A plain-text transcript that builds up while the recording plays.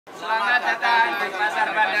Selamat datang di Pasar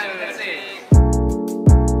Bandeng Gresik.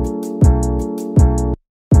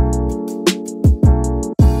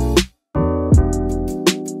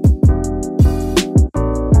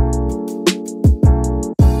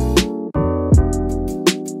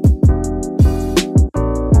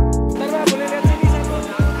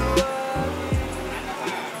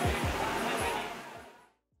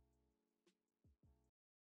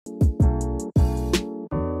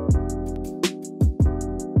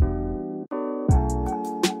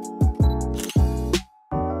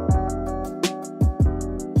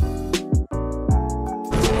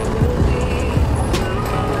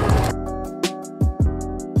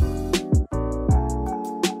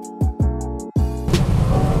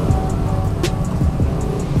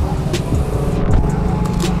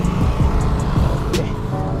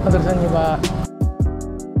 Terusan nih Pak.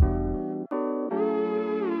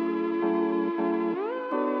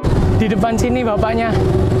 Di depan sini bapaknya.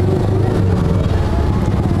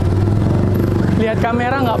 Lihat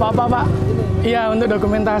kamera nggak apa-apa Pak? Iya, untuk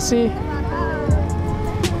dokumentasi.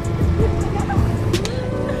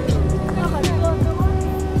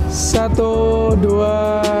 Satu,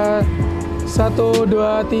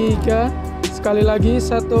 dua, tiga. Sekali lagi,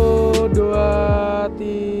 1, 2,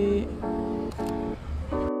 3.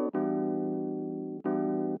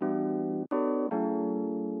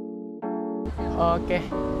 Oke,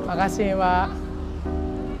 makasih Pak.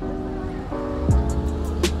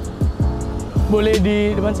 Boleh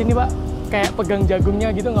di depan sini Pak, kayak pegang jagungnya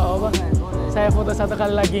gitu nggak apa-apa? Saya foto satu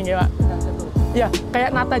kali lagi nggak Pak? Ya, kayak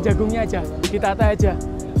nata jagungnya aja, ditata aja.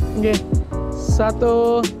 Oke,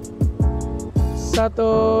 1,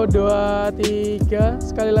 2, 3.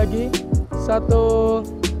 Sekali lagi, 1,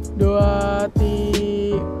 2,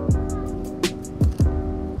 3.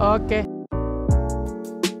 Oke.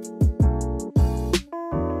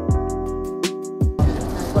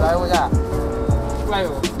 Pelayu ya?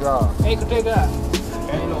 Pelayu? Ya. Gede gak?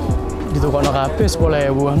 Gitu kono kabeh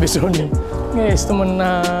 10.000 ambis Roni. Guys,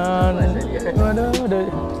 temenan. Ada.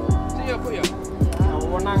 Iya, Bu ya.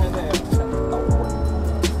 Wenang aja ya.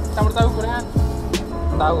 Campur tahu gorengan?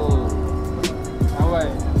 Tahu. Tahu ae.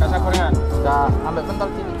 Kasar gorengan? Enggak, ambek pentol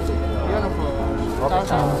cilik-cilik. Iya, Bu.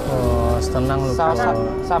 Saus, tenang lu. Saus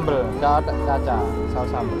sambel, enggak ada kaca. Saus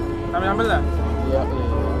sambel. Kami sambel lah? Iya.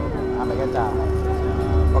 Ambek kecap.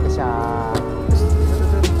 Oke, siap.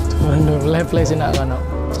 Bener, level sih nak kono.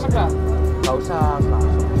 Enggak usah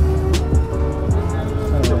langsung.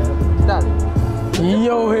 Sudah.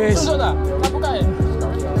 Iya wes. Sudah. Kamu kae.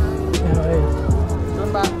 Ya wes.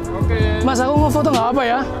 Pak. Oke. Mas, aku mau foto nggak apa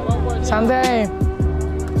ya? Santai.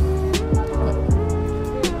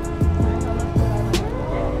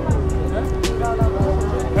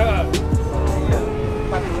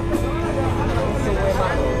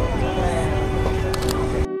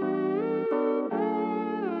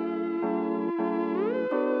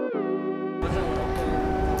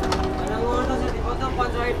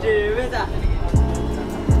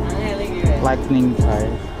 Lightning fire.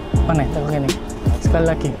 Mana? Tengok ini. Sekali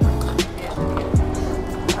lagi.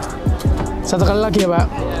 Satu kali lagi ya Pak.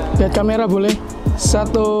 Lihat kamera boleh.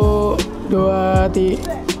 1, 2, 3.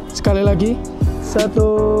 Sekali lagi.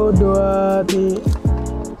 1, 2, 3.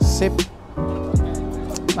 Sip.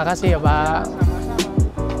 Makasih ya Pak.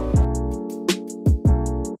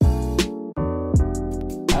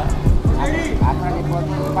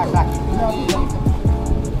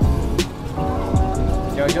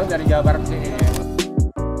 Jauh-jauh dari Jawa Barat sini.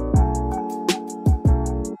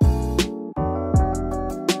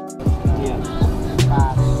 Iya.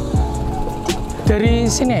 Dari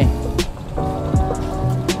sini.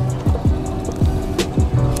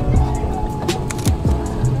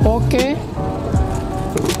 Oke.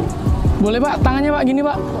 Boleh Pak, tangannya Pak, gini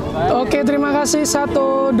Pak. Oke, terima kasih.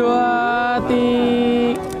 1, 2,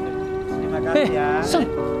 3. Terima kasih ya.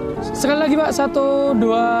 Sekali lagi Pak, 1,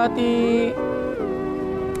 2, 3.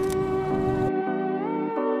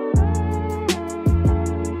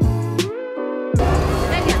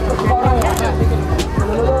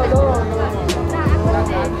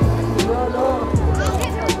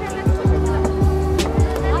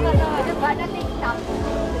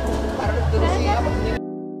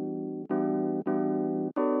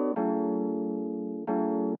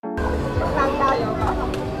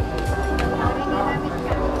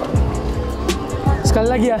 Sekali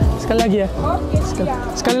lagi ya, sekali lagi ya.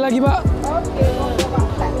 Sekali lagi Pak.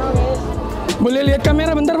 Boleh lihat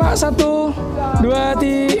kamera bentar Pak, 1, 2,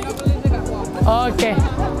 3. Oke.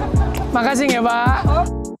 Makasih ya Pak.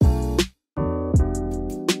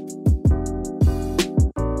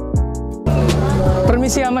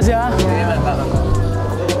 Permisi ya Mas ya.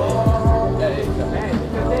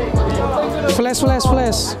 Flash.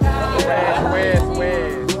 Wes.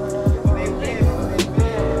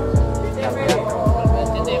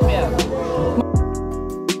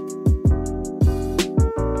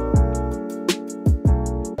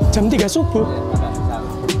 Jam 3 subuh.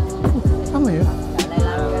 Lama ya?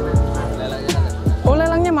 Oh,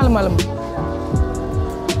 lelangnya malam-malam.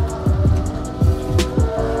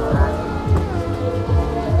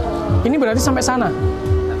 Ini berarti sampai sana?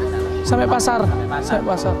 Sampai pasar? Sampai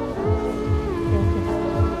pasar.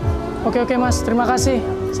 Oke, Mas. Terima kasih.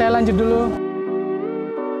 Saya lanjut dulu.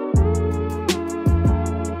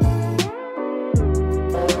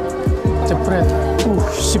 Jepret.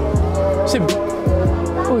 Sip.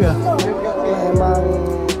 Oh ya. Memang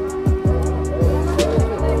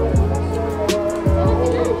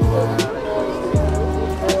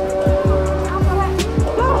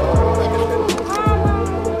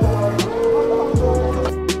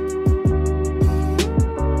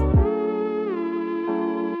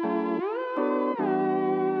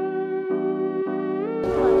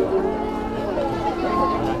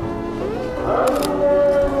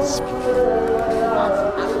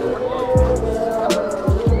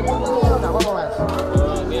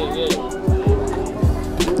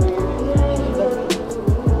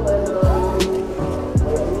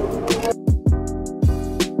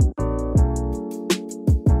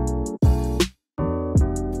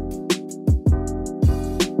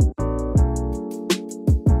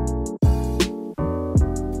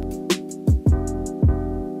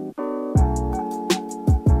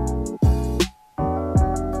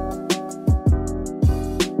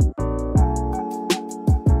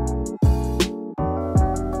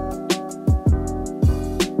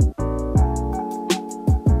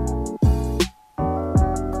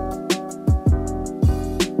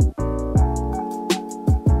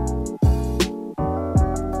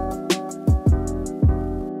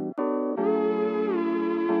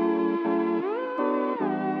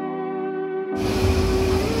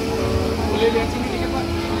Boleh lihat sini.